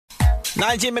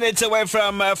19 minutes away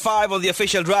from 5 on the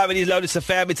official drive. It is Lotus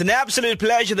FM. It's an absolute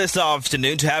pleasure this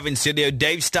afternoon to have in studio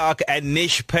Dave Starke and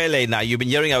Nish Pillay. Now, you've been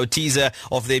hearing our teaser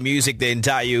of their music the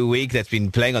entire week that's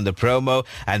been playing on the promo,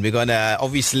 and we're going to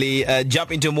obviously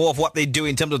jump into more of what they do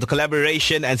in terms of the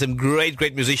collaboration and some great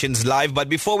musicians live. But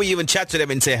before we even chat to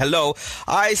them and say hello,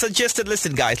 I suggested,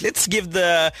 listen, guys, let's give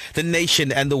the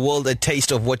nation and the world a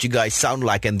taste of what you guys sound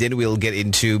like, and then we'll get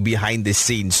into behind the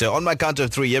scenes. So on my count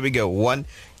of 3, here we go. 1,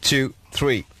 2,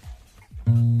 3.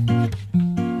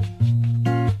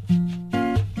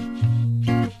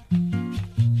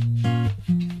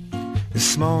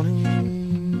 This morning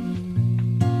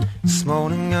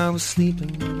I was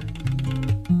sleeping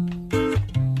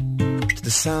to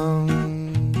the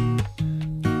sound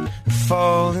of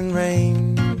falling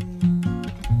rain.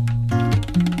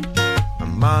 My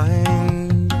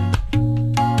mind,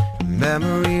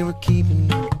 memory were keeping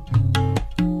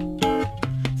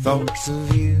thoughts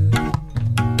of you,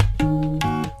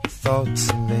 thoughts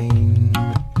in vain.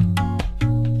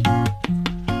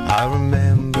 I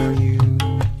remember you,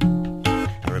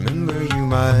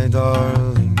 my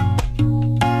darling.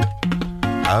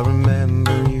 I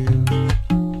remember you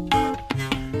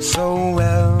so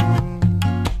well.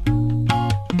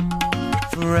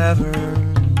 Forever,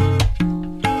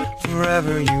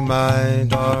 forever you my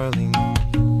darling.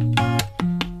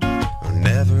 Or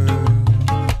never,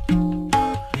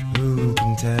 who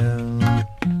can tell?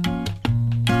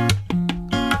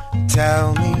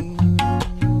 Tell me,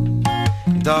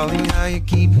 darling, how you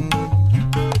keeping?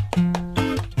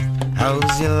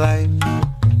 How's your life?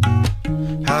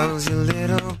 How's your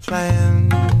little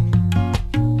plan?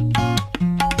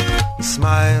 You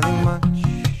smiling much?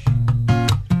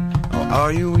 Or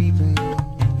are you weeping?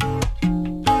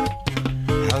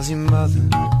 How's your mother?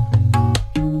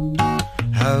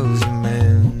 How's your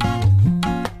man?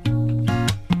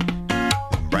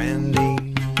 Brandy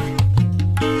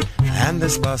and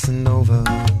this bossa nova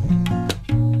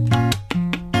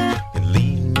can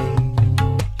lead me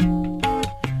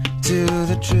to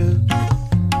the truth.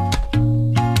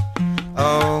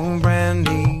 Oh,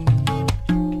 brandy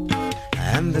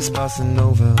and this bossa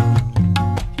nova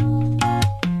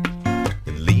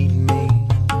can lead me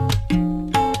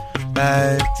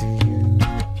back to you.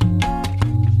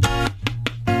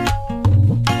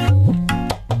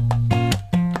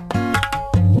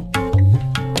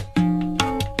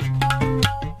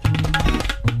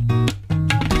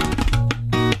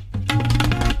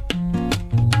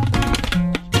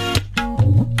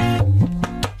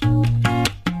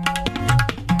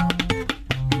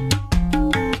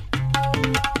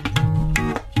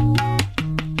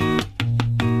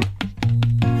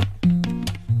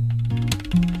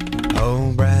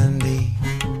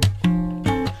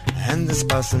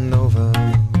 Bossa nova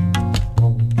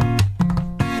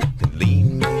could lead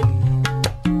me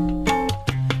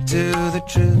to the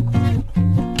truth.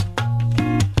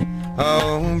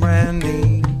 Oh,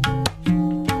 brandy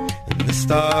and the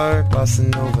star bossa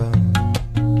nova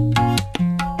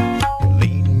could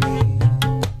lead me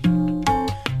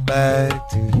back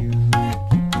to you.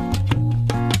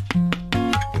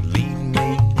 Could lead me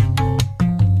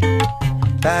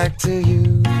back to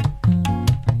you.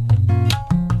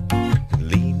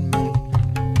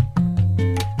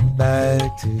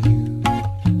 Back to you.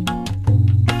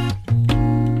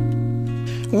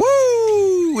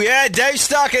 Woo! Yeah, Dave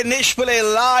Starke and Nish Pillay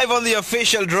live on the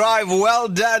official drive. Well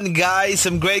done, guys.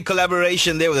 Some great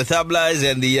collaboration there with the tablas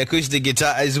and the acoustic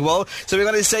guitar as well. So we're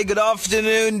going to say good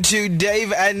afternoon to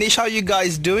Dave and Nish. How are you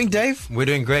guys doing, Dave? We're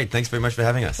doing great. Thanks very much for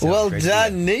having us. Well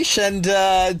done, Nish. And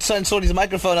trying to sort his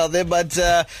microphone out there, but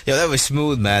that was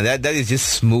smooth, man. That is just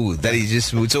smooth. That is just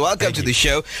smooth. So welcome to the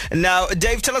show. Now,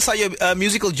 Dave, tell us how your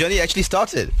musical journey actually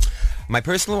started. My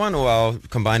personal one or our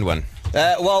combined one?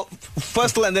 Well,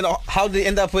 first and then how did you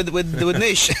end up with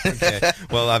Nish? Okay.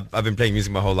 Well, I've been playing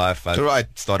music my whole life. Right.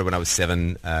 Started when I was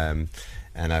 7, and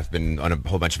I've been on a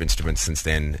whole bunch of instruments since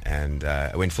then. And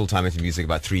I went full-time into music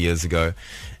about 3 years ago.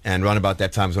 And around about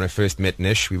that time was when I first met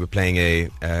Nish. We were playing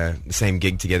the same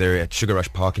gig together at Sugar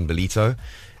Rush Park in Belito.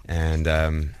 And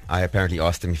I apparently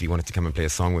asked him if he wanted to come and play a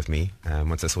song with me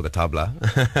once I saw the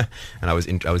tabla. And I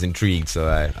was intrigued, so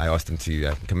I asked him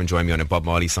to come and join me on a Bob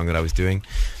Marley song that I was doing.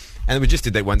 And we just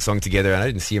did that one song together, and I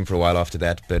didn't see him for a while after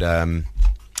that, but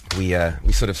we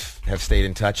sort of have stayed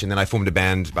in touch. And then I formed a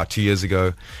band about 2 years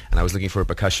ago, and I was looking for a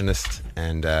percussionist,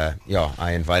 and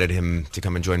I invited him to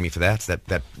come and join me for that.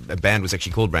 That band was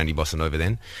actually called Brandy Bossa Nova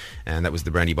then, and that was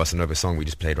the Brandy Bossa Nova song we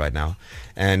just played right now.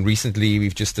 And recently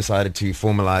we've just decided to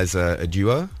formalize a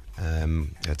duo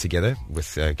together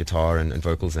with guitar and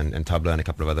vocals and tabla and a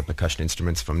couple of other percussion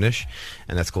instruments from Nish,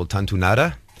 and that's called Tantu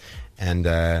Nada. And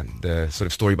the sort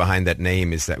of story behind that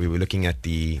name is that we were looking at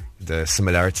the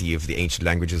similarity of the ancient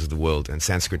languages of the world, and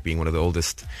Sanskrit being one of the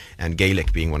oldest, and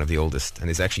Gaelic being one of the oldest. And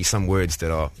there's actually some words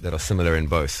that are similar in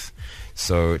both.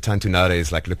 So Tantunara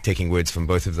is like taking words from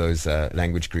both of those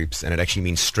language groups, and it actually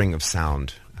means string of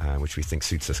sound, which we think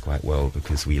suits us quite well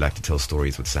because we like to tell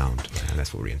stories with sound, and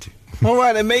that's what we're into. All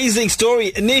right, amazing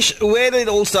story. Nish, where did it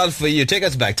all start for you? Take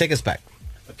us back.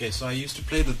 Okay, so I used to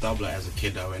play the tabla as a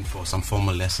kid. I went for some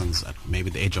formal lessons at maybe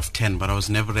the age of 10, but I was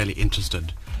never really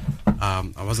interested.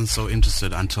 I wasn't so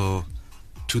interested until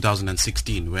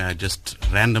 2016, where I just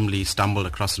randomly stumbled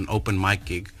across an open mic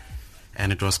gig,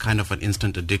 and it was kind of an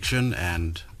instant addiction,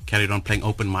 and carried on playing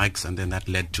open mics, and then that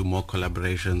led to more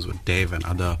collaborations with Dave and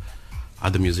other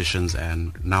musicians,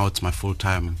 and now it's my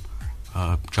full-time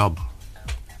job.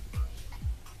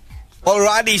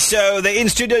 Alrighty, so they're in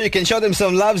studio. You can show them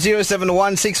some love.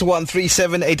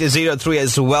 0716137803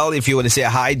 as well if you want to say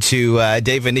hi to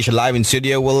Dave and Nish live in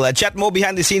studio. We'll chat more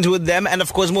behind the scenes with them, and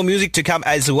of course more music to come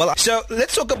as well. So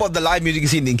let's talk about the live music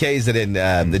scene in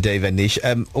KZN, the Dave and Nish.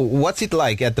 What's it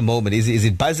like at the moment? Is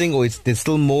it buzzing, or there's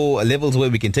still more levels where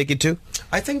we can take it to?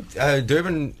 I think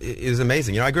Durban is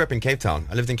amazing. You know, I grew up in Cape Town.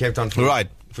 I lived in Cape Town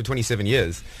for 27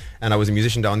 years, and I was a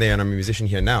musician down there, and I'm a musician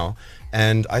here now.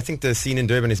 And I think the scene in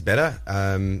Durban is better.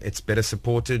 It's better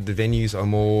supported. The venues are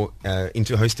more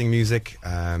into hosting music.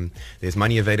 There's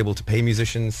money available to pay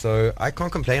musicians, so I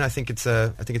can't complain. I think it's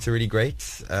a really great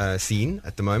scene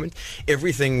at the moment.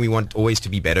 Everything we want always to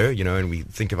be better, you know, and we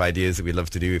think of ideas that we'd love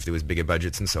to do if there was bigger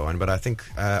budgets and so on. But I think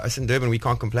us in Durban, we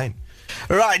can't complain.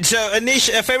 Right. So, Nish,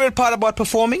 a favorite part about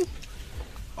performing?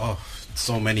 Oh,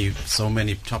 so many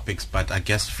topics, but I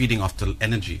guess feeding off the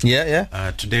energy.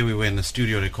 Yeah. Today we were in the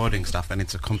studio recording stuff, and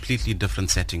it's a completely different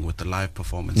setting with the live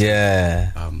performance.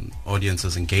 Yeah.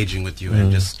 Audiences engaging with you,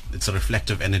 and just it's a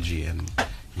reflective energy, and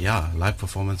yeah, live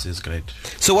performance is great.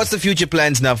 So what's the future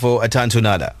plans now for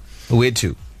Tantunada? Where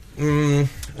to?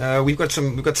 We've got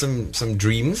some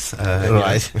dreams.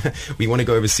 Right. We want to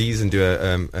go overseas and do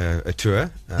a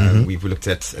tour. We've looked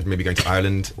at maybe going to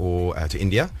Ireland or to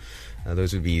India.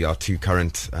 Those would be our two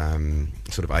current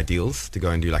sort of ideals, to go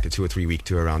and do like a 2 or 3 week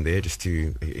tour around there, just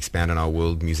to expand on our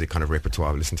world music kind of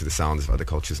repertoire, listen to the sounds of other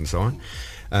cultures and so on.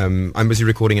 I'm busy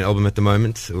recording an album at the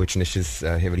moment, which Nish is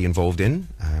heavily involved in,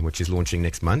 which is launching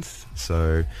next month.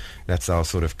 So that's our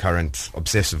sort of current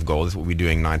obsessive goal. Is what we're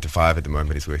doing 9 to 5 at the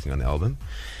moment, is working on the album.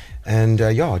 And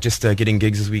just getting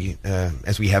gigs as we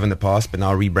have in the past, but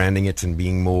now rebranding it and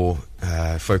being more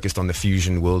focused on the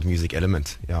fusion world music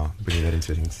element. Yeah, bringing that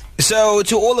into things. So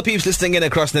to all the peeps listening in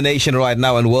across the nation right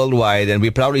now and worldwide, and we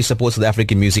proudly support South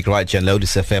African music right here on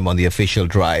Lotus FM on the official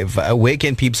drive. Where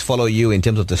can peeps follow you in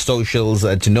terms of the socials,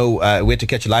 to know where to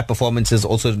catch live performances,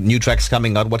 also new tracks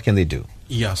coming out? What can they do?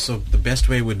 Yeah, so the best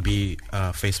way would be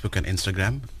Facebook and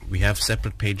Instagram. We have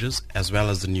separate pages, as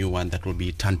well as the new one that will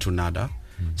be Tantunada.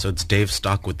 So it's Dave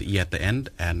Starke with the E at the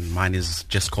end, and mine is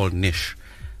just called Nish.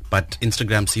 But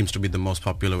Instagram seems to be the most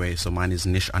popular way, so mine is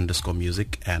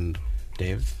Nish_music, and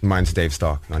Dave? Mine's Dave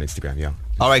Starke on Instagram, yeah.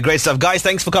 All right, great stuff. Guys,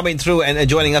 thanks for coming through and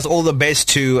joining us. All the best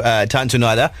to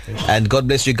Tantunada, and God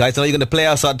bless you guys. I know you're going to play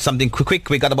us out something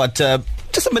quick. We got about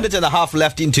just a minute and a half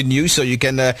left into news, so you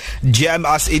can jam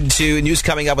us into news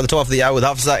coming up at the top of the hour with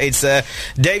Hafsa. It's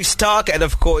Dave Starke and,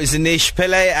 of course, Nish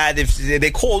Pillay, and if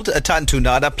they called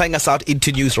Tantunada, playing us out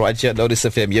into news right here at Lotus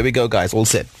FM. Here we go, guys. All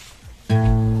set.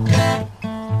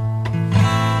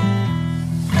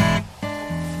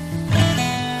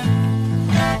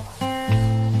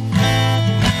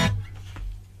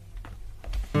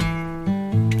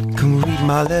 Come read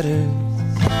my letters,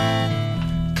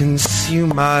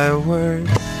 consume my words.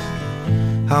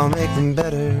 I'll make them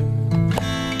better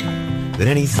than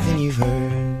anything you've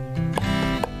heard.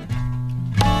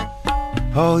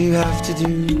 All you have to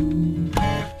do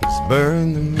is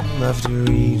burn them after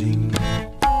reading.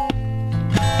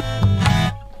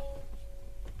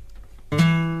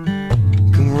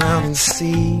 Come round and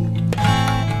see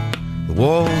the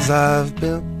walls I've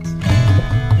built,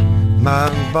 my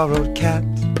borrowed cat,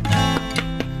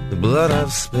 the blood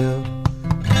I've spilled.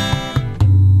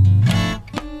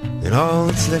 And all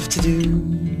that's left to do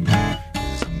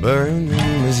is burn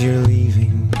them as you're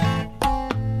leaving.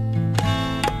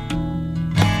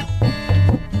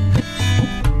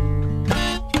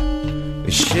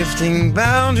 The shifting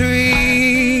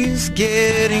boundaries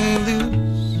getting loose.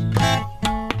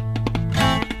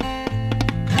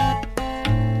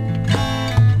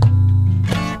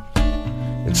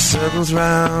 It circles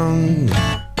round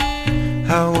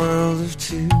our world of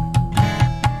two.